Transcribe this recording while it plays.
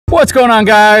What's going on,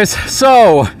 guys?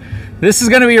 So this is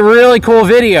going to be a really cool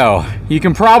video. You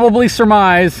can probably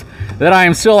surmise that I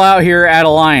am still out here at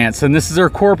Alliance, and this is their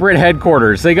corporate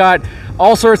headquarters. They got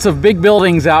all sorts of big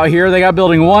buildings out here. They got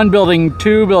building 1, building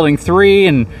 2, building 3,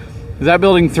 and is that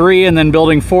building 3, and then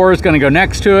building 4 is going to go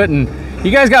next to it, and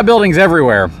you guys got buildings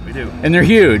everywhere. We do. And they're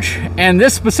huge. And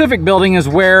this specific building is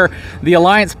where the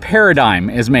Alliance Paradigm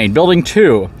is made, building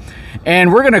 2.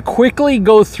 And we're gonna quickly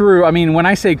go through, I mean, when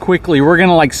I say quickly, we're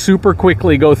gonna like super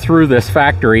quickly go through this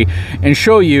factory and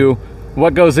show you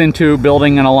what goes into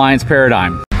building an Alliance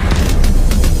Paradigm.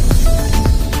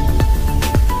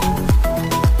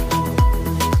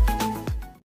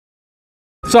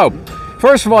 So,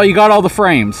 first of all, you got all the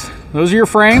frames. Those are your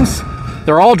frames.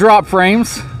 They're all drop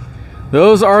frames.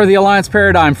 Those are the Alliance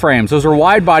Paradigm frames. Those are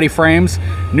wide body frames,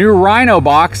 new Rhino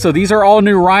box. So these are all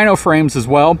new Rhino frames as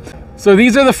well. So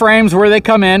these are the frames where they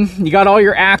come in. You got all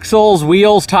your axles,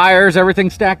 wheels, tires,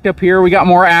 everything stacked up here. We got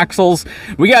more axles.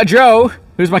 We got Joe,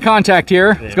 who's my contact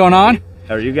here. What's going on?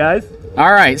 How are you guys?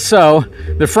 All right, so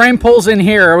the frame pulls in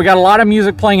here. We got a lot of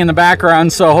music playing in the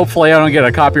background, so hopefully I don't get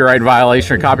a copyright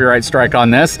violation or copyright strike on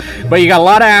this. But you got a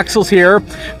lot of axles here.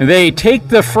 They take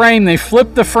the frame, they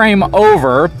flip the frame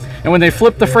over, and when they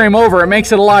flip the frame over, it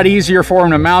makes it a lot easier for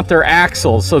them to mount their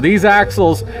axles. So these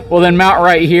axles will then mount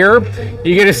right here.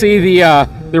 You get to see the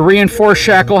reinforced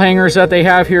shackle hangers that they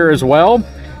have here as well,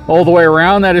 all the way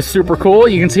around. That is super cool.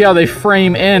 You can see how they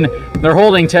frame in their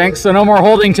holding tanks. So no more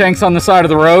holding tanks on the side of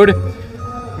the road.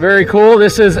 Very cool.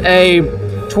 This is a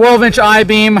 12-inch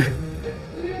I-beam.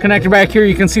 Connected back here,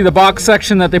 you can see the box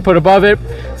section that they put above it.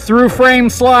 Through frame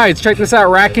slides. Check this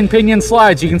out, rack and pinion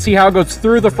slides. You can see how it goes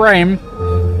through the frame.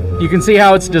 You can see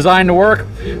how it's designed to work.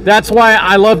 That's why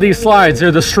I love these slides.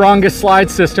 They're the strongest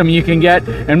slide system you can get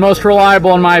and most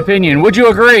reliable in my opinion. Would you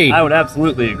agree? I would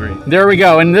absolutely agree. There we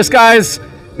go. And this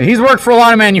he's worked for a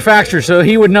lot of manufacturers, so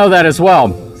he would know that as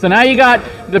well. So now you got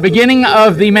the beginning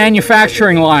of the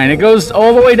manufacturing line. It goes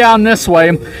all the way down this way,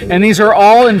 and these are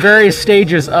all in various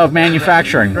stages of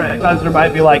manufacturing. Right. Sometimes there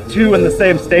might be like 2 in the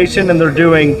same station, and they're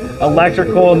doing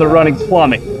electrical and they're running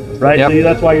plumbing, right? Yep. So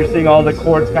that's why you're seeing all the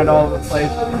cords kind of all over the place.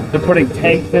 They're putting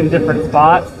tanks in different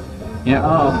spots.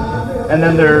 Yeah. And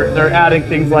then they're adding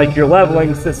things like your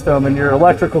leveling system and your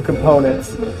electrical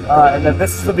components. And then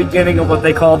this is the beginning of what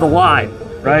they call the line,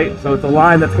 right? So it's a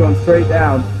line that's going straight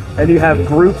down. And you have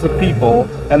groups of people,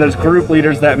 and there's group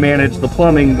leaders that manage the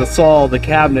plumbing, the saw, the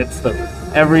cabinets,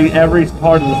 every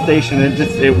part of the station.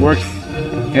 It works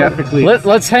perfectly.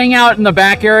 Let's hang out in the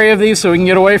back area of these so we can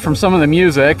get away from some of the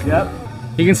music. Yep.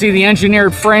 You can see the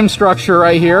engineered frame structure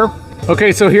right here.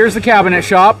 Okay, so here's the cabinet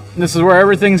shop. This is where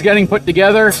everything's getting put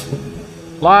together.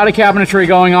 A lot of cabinetry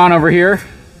going on over here.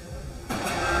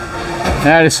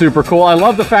 That is super cool. I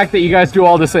love the fact that you guys do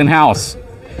all this in-house.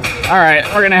 All right,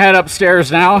 we're gonna head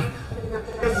upstairs now.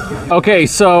 Okay,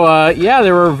 so yeah,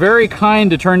 they were very kind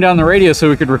to turn down the radio so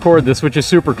we could record this, which is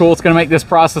super cool. It's gonna make this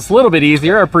process a little bit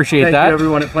easier. I appreciate that. Thank you,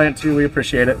 everyone at Plant 2. We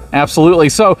appreciate it. Absolutely.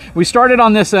 So we started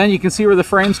on this end. You can see where the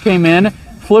frames came in,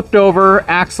 flipped over,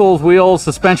 axles, wheels,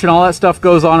 suspension, all that stuff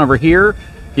goes on over here.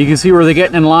 You can see where they're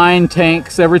getting in line,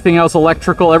 tanks, everything else,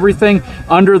 electrical, everything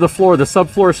under the floor. The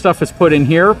subfloor stuff is put in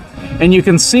here. And you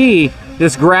can see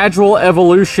this gradual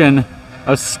evolution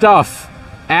of stuff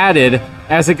added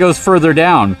as it goes further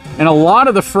down. And a lot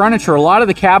of the furniture, a lot of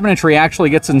the cabinetry actually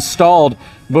gets installed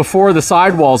before the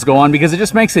sidewalls go on because it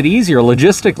just makes it easier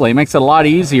logistically. It makes it a lot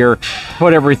easier to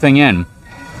put everything in.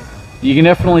 You can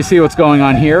definitely see what's going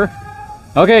on here.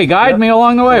 Okay, guide me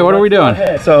along the way. What are we doing?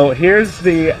 So here's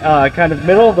the kind of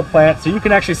middle of the plant. So you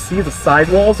can actually see the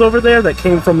sidewalls over there that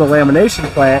came from the lamination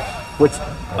plant, which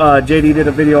JD did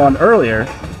a video on earlier.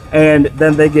 And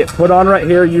then they get put on right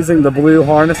here using the blue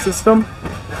harness system.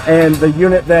 And the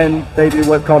unit then, they do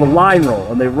what's called a line roll.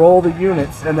 And they roll the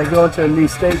units and they go into a new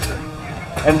station.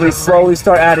 And we slowly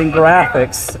start adding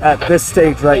graphics at this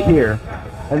stage right here.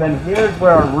 And then here's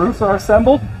where our roofs are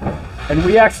assembled. And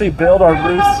we actually build our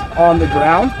roofs on the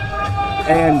ground.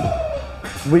 And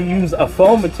we use a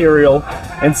foam material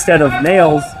instead of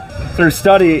nails. Through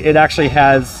study, it actually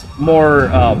has more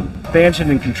expansion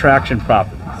and contraction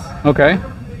properties. Okay.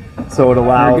 So it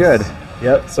allows. Very good.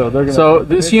 Yep. So they're gonna. So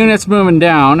this unit's moving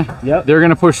down. Yep. They're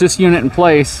gonna push this unit in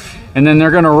place, and then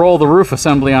they're gonna roll the roof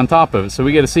assembly on top of it. So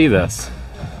we get to see this.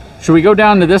 Should we go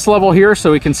down to this level here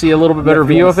so we can see a little bit better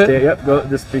view of it? Yep. Go.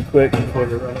 Just be quick before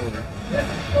we run over.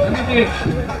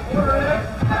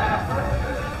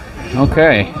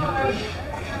 Okay.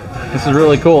 This is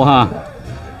really cool, huh?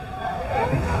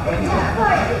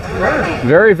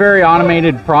 Very, very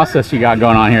automated process you got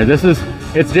going on here.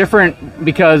 It's different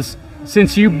because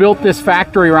since you built this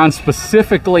factory around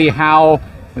specifically how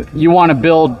you want to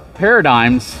build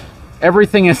paradigms,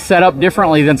 everything is set up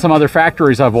differently than some other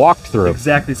factories I've walked through.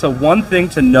 Exactly. So one thing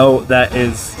to note that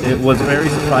it was very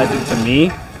surprising to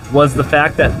me was the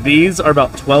fact that these are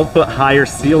about 12-foot higher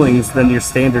ceilings than your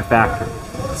standard factory.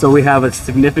 So we have a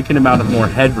significant amount of more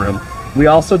headroom. We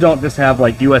also don't just have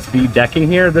like USB decking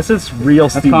here. This is real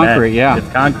cement. Concrete, yeah. It's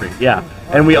concrete, yeah.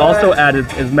 And we also added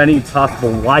as many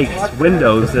possible lights,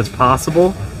 windows as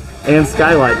possible, and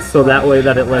skylights, so that way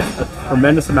that it lets a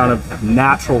tremendous amount of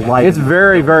natural light. It's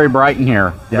very, very bright in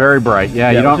here. Yep. Very bright.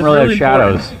 Yeah, you don't really have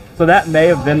shadows. Important. So that may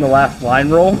have been the last line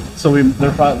roll. So we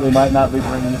might not be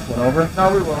bringing this one over.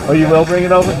 No, we will. Oh, you will bring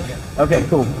it over? Okay,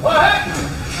 cool.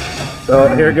 So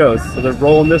here it goes. So they're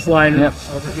rolling this line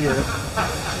over here.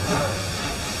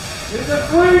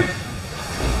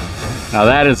 Now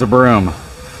that is a broom.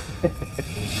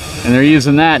 And they're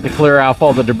using that to clear off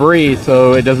all the debris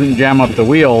so it doesn't jam up the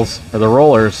wheels or the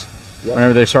rollers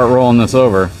whenever they start rolling this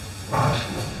over.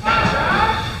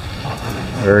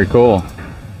 Very cool.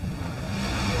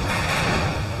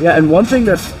 Yeah, and one thing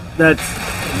that's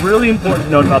really important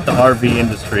to note about the RV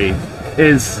industry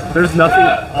is there's nothing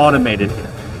automated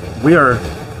here. We are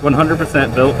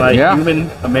 100% built by human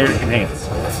American hands.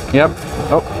 Yep.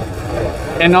 Oh.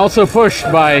 And also pushed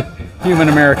by human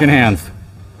American hands.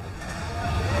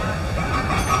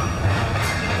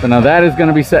 So now that is going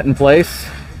to be set in place.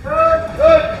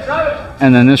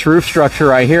 And then this roof structure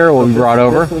right here will be brought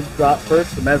over. This will drop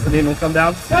first, the mezzanine will come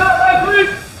down.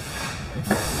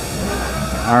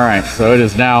 All right, so it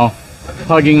is now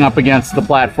hugging up against the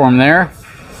platform there.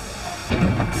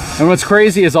 And what's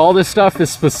crazy is all this stuff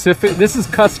is specific. This is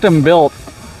custom built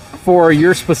for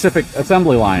your specific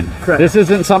assembly line. Correct. This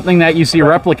isn't something that you see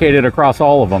replicated across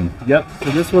all of them. Yep, so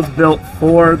this was built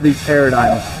for the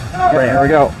Paradigm brand. There we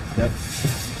go. Yep.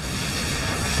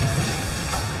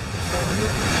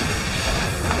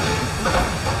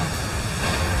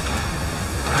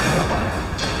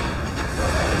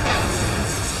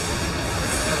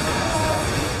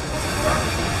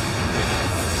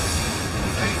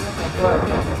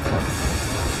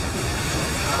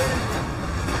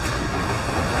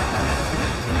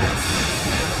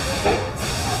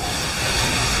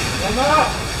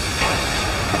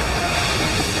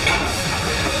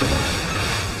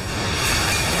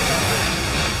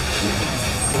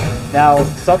 Now,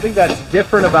 something that's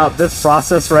different about this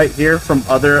process right here from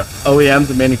other OEMs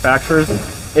and manufacturers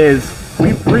is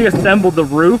we pre-assembled the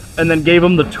roof and then gave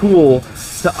them the tool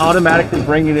to automatically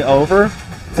bring it over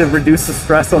to reduce the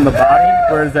stress on the body,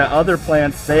 whereas at other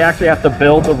plants, they actually have to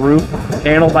build the roof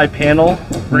panel by panel,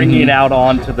 bringing it out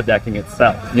onto the decking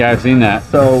itself. Yeah, I've seen that.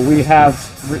 So we have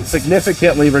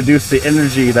significantly reduced the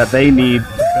energy that they need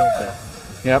to build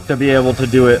this to be able to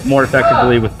do it more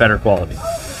effectively with better quality.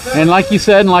 And like you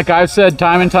said, and like I've said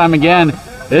time and time again,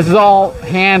 this is all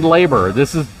hand labor.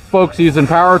 This is folks using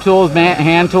power tools,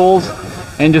 hand tools,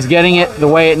 and just getting it the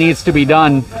way it needs to be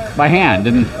done by hand.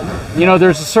 And you know,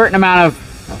 there's a certain amount of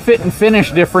fit and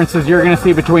finish differences you're going to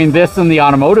see between this and the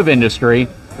automotive industry,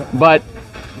 but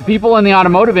people in the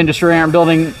automotive industry aren't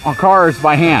building cars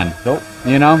by hand. Nope.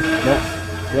 You know? Nope.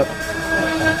 Yep.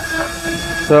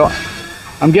 So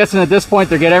I'm guessing at this point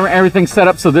they're getting everything set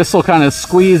up so this will kind of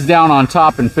squeeze down on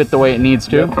top and fit the way it needs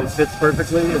to. Yep, it fits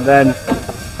perfectly. And then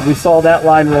we saw that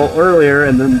line roll earlier,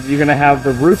 and then you're going to have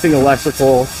the roofing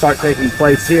electrical start taking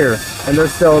place here, and they're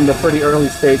still in the pretty early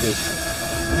stages.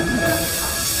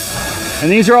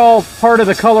 And these are all part of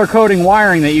the color coding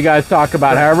wiring that you guys talk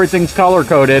about, how everything's color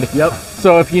coded. Yep.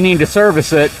 So if you need to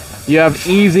service it, you have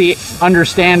easy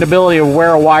understandability of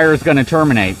where a wire is going to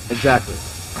terminate. Exactly.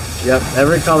 Yep,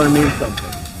 every color means something.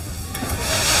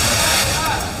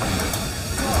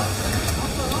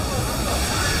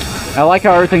 I like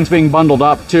how everything's being bundled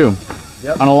up too.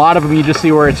 Yep. On a lot of them you just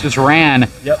see where it's just ran,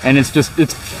 and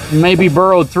it's maybe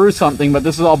burrowed through something, but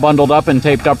this is all bundled up and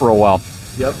taped up real well.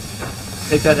 Yep.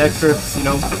 Take that extra,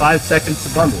 5 seconds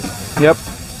to bundle. Yep.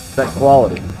 That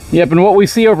quality. Yep, and what we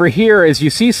see over here is you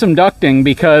see some ducting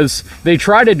because they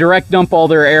try to direct dump all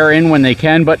their air in when they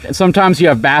can, but sometimes you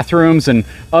have bathrooms and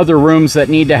other rooms that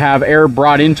need to have air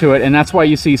brought into it, and that's why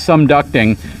you see some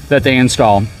ducting that they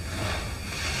install.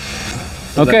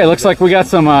 Okay, looks like we got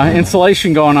some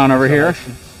insulation going on over here.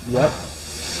 Yep.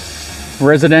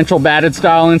 Residential batted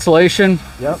style insulation.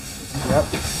 Yep. Yep.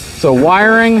 So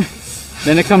wiring,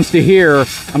 then it comes to here.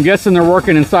 I'm guessing they're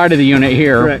working inside of the unit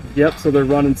here. Correct. Yep. So they're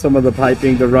running some of the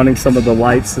piping, they're running some of the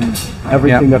lights and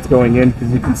everything that's going in,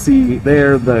 because you can see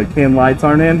there the can lights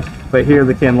aren't in, but here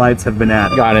the can lights have been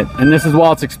added. Got it. And this is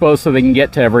while it's exposed so they can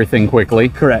get to everything quickly.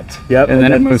 Correct. Yep. And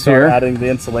then it moves here. Adding the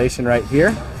insulation right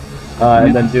here.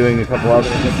 And then doing a couple other.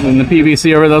 And the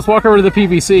PVC over there. Let's walk over to the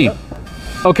PVC. Yep.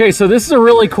 Okay, so this is a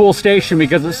really cool station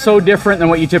because it's so different than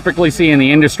what you typically see in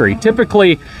the industry.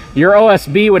 Typically, your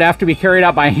OSB would have to be carried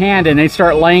out by hand and they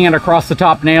start laying it across the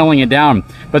top, nailing it down.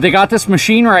 But they got this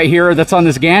machine right here that's on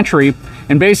this gantry,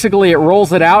 and basically it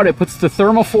rolls it out, it puts the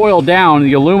thermofoil down,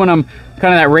 the aluminum,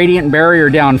 kind of that radiant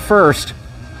barrier down first,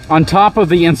 on top of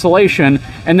the insulation,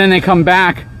 and then they come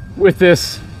back with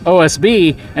this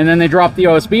OSB, and then they drop the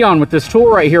OSB on with this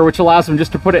tool right here, which allows them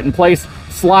just to put it in place,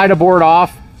 slide a board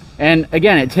off. And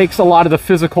again, it takes a lot of the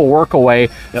physical work away.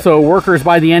 Yep. So workers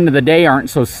by the end of the day aren't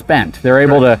so spent. They're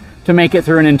able to make it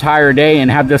through an entire day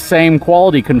and have the same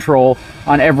quality control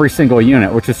on every single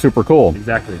unit, which is super cool.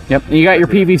 Exactly. Yep. And you got your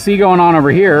PVC going on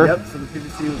over here. Yep. So the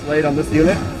PVC was laid on this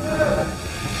unit.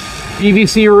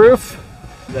 PVC roof.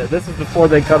 This is before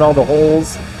they cut all the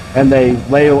holes and they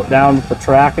lay it down with the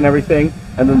track and everything.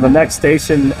 And then the next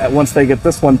station, once they get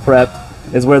this one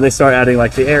prepped, is where they start adding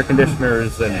like the air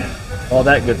conditioners and all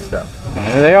that good stuff.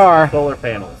 There they are. Solar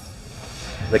panels,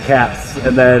 the caps,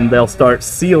 and then they'll start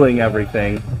sealing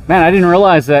everything. Man, I didn't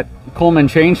realize that Coleman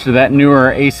changed to that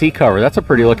newer AC cover. That's a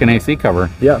pretty looking AC cover.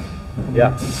 Yeah,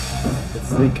 yeah, it's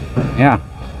sleek. Yeah.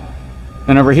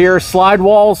 And over here, slide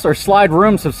walls or slide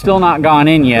rooms have still not gone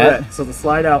in yet. Correct. So the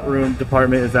slide out room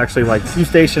department is actually like 2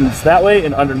 stations that way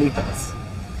and underneath us.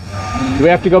 Do we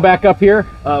have to go back up here?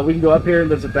 We can go up here and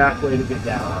there's a back way to get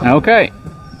down. Okay.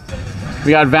 We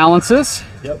got valances.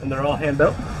 Yep, and they're all hand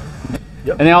built.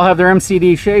 Yep. And they all have their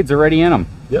MCD shades already in them.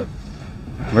 Yep.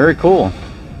 Very cool.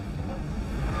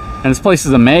 And this place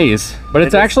is a maze, but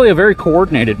it's actually a very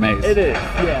coordinated maze. It is,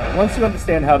 yeah. Once you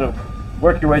understand how to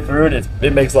work your way through it,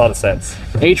 it makes a lot of sense.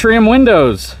 Atrium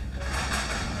windows.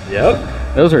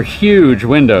 Yep. Those are huge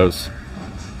windows.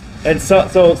 And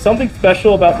so something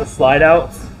special about the slide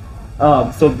outs.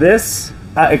 So this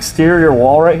exterior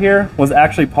wall right here was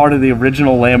actually part of the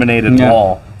original laminated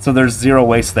wall. So there's zero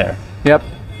waste there. Yep.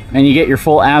 And you get your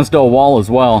full Asdol wall as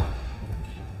well.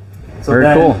 So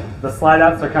very cool. The slide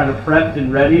outs are kind of prepped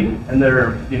and ready, and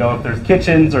they're, you know, if there's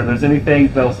kitchens or there's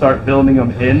anything, they'll start building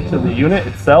them into the unit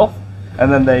itself,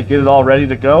 and then they get it all ready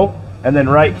to go. And then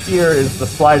right here is the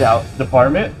slide out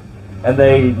department, and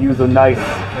they use a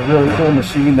really cool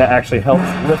machine that actually helps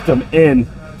lift them in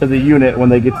to the unit when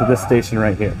they get to this station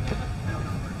right here.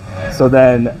 So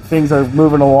then things are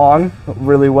moving along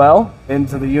really well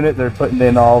into the unit. They're putting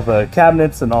in all the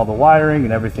cabinets and all the wiring,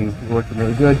 and everything's working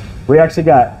really good. We actually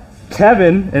got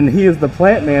Kevin, and he is the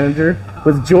plant manager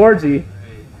with Georgie.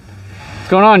 What's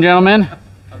going on, gentlemen?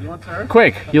 How's it going, sir?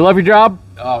 Quick, you love your job?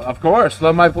 Of course.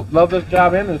 Love this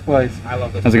job in this place. I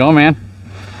love this. How's it going, man?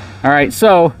 All right,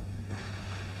 so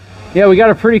yeah, we got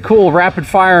a pretty cool rapid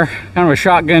fire kind of a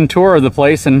shotgun tour of the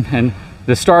place, and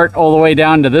the start all the way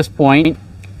down to this point.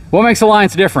 What makes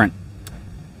Alliance different?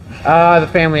 The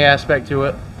family aspect to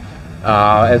it.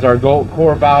 As our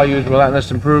core values, relentless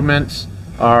improvements,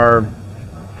 are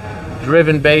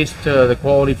driven based to the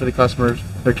quality for the customers,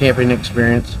 their camping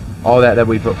experience, all that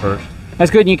we put first. That's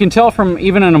good. And you can tell from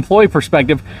even an employee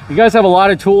perspective, you guys have a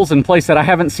lot of tools in place that I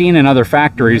haven't seen in other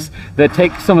factories that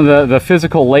take some of the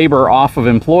physical labor off of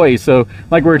employees. So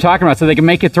like we were talking about, so they can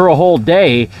make it through a whole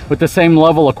day with the same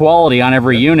level of quality on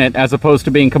every unit, as opposed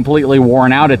to being completely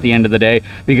worn out at the end of the day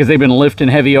because they've been lifting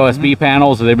heavy OSB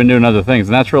panels or they've been doing other things.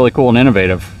 And that's really cool and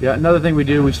innovative. Yeah, another thing we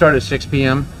do, we start at 6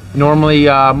 p.m. Normally,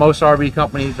 most RV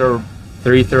companies are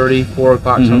 3:30, 4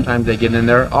 o'clock. Sometimes they get in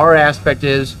there. Our aspect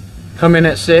is come in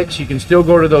at 6. You can still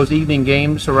go to those evening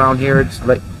games around here. It's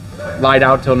like light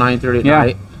out till 9:30 at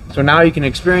night. So now you can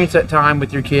experience that time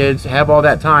with your kids, have all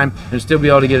that time, and still be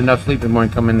able to get enough sleep in the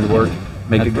morning, come into work,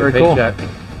 make a good paycheck.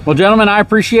 Well, gentlemen, I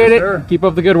appreciate it. Keep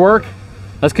up the good work.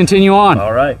 Let's continue on.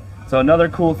 All right. So another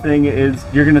cool thing is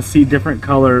you're going to see different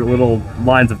color little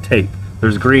lines of tape.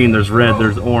 There's green, there's red,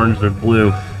 there's orange, there's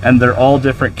blue, and they're all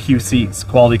different QCs,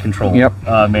 quality control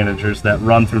managers that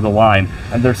run through the line.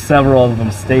 And there's several of them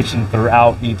stationed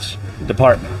throughout each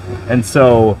department. And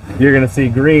so you're gonna see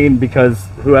green because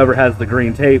whoever has the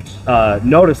green tape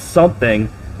noticed something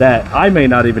that I may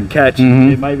not even catch.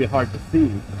 It might be hard to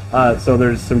see. So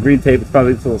there's some green tape. It's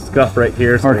probably this little scuff right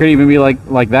here. So or it could even be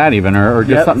like that even, or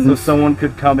just something. So someone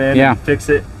could come in and fix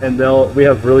it, and we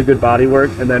have really good body work.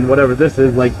 And then whatever this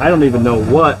is, like, I don't even know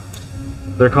what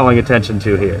they're calling attention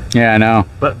to here. Yeah, I know.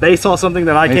 But they saw something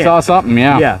that I can't. They saw something,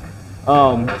 yeah.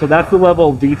 So that's the level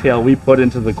of detail we put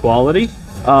into the quality.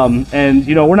 And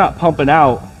you know, we're not pumping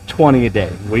out 20 a day.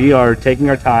 We are taking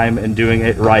our time and doing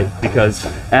it right, because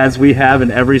as we have in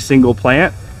every single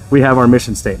plant, we have our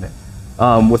mission statement.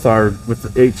 With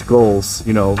the H goals,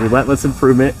 you know, relentless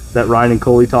improvement that Ryan and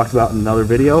Coley talked about in another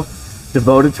video,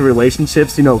 devoted to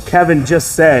relationships. You know, Kevin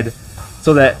just said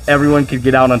so that everyone could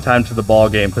get out on time to the ball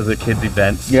game because of the kids'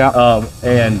 events. Yeah.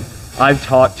 And I've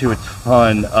talked to a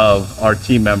ton of our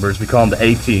team members. We call them the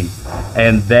A team,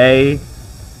 and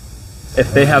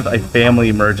if they have a family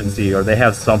emergency or they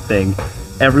have something,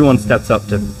 everyone steps up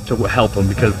to help them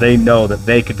because they know that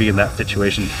they could be in that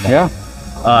situation tomorrow.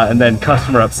 Yeah. And then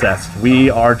customer obsessed. We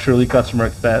are truly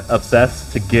customer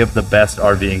obsessed to give the best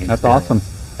RVing experience. That's awesome.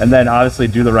 And then obviously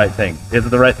do the right thing. Is it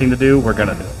the right thing to do? We're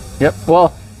gonna do it. Yep.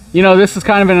 Well, you know, this is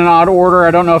kind of in an odd order.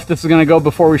 I don't know if this is going to go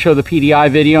before we show the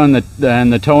PDI video and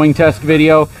the towing test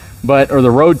video, or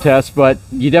the road test. But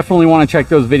you definitely want to check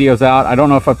those videos out. I don't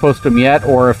know if I posted them yet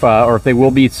or if they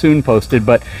will be soon posted.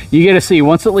 But you get to see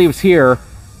once it leaves here,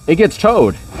 it gets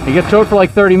towed. It gets towed for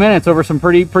like 30 minutes over some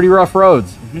pretty rough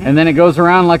roads, and then it goes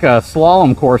around like a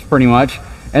slalom course pretty much.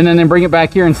 And then they bring it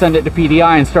back here and send it to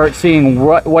PDI and start seeing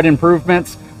what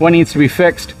improvements, what needs to be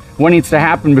fixed, what needs to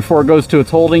happen before it goes to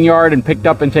its holding yard and picked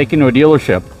up and taken to a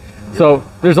dealership. So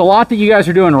there's a lot that you guys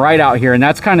are doing right out here, and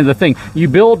that's kind of the thing. You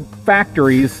build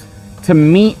factories to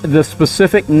meet the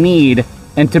specific need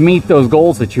and to meet those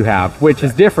goals that you have, which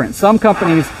is different. Some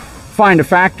companies find a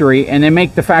factory and they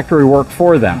make the factory work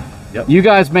for them. Yep. You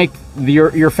guys make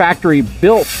your factory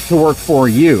built to work for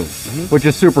you, which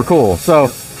is super cool. So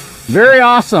very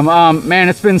awesome. Man,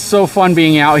 it's been so fun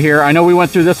being out here. I know we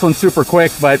went through this one super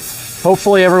quick, but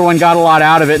hopefully everyone got a lot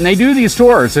out of it. And they do these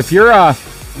tours. If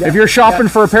you're shopping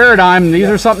for a Paradigm, these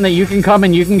are something that you can come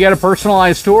and you can get a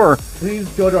personalized tour. Please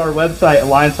go to our website,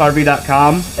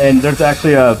 alliancerv.com, and there's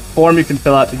actually a form you can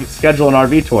fill out to schedule an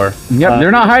RV tour. Yep,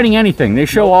 they're not hiding anything. They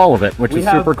show all of it, which is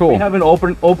super cool. We have an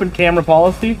open camera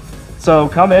policy, so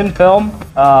come in, film.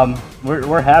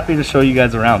 We're happy to show you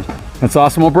guys around. That's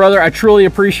awesome. Well, brother, I truly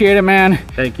appreciate it, man.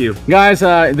 Thank you. Guys,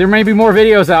 there may be more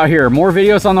videos out here, more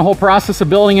videos on the whole process of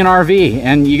building an RV,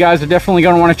 and you guys are definitely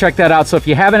going to want to check that out. So if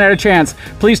you haven't had a chance,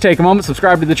 please take a moment,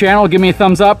 subscribe to the channel, give me a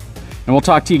thumbs up, and we'll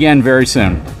talk to you again very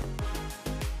soon.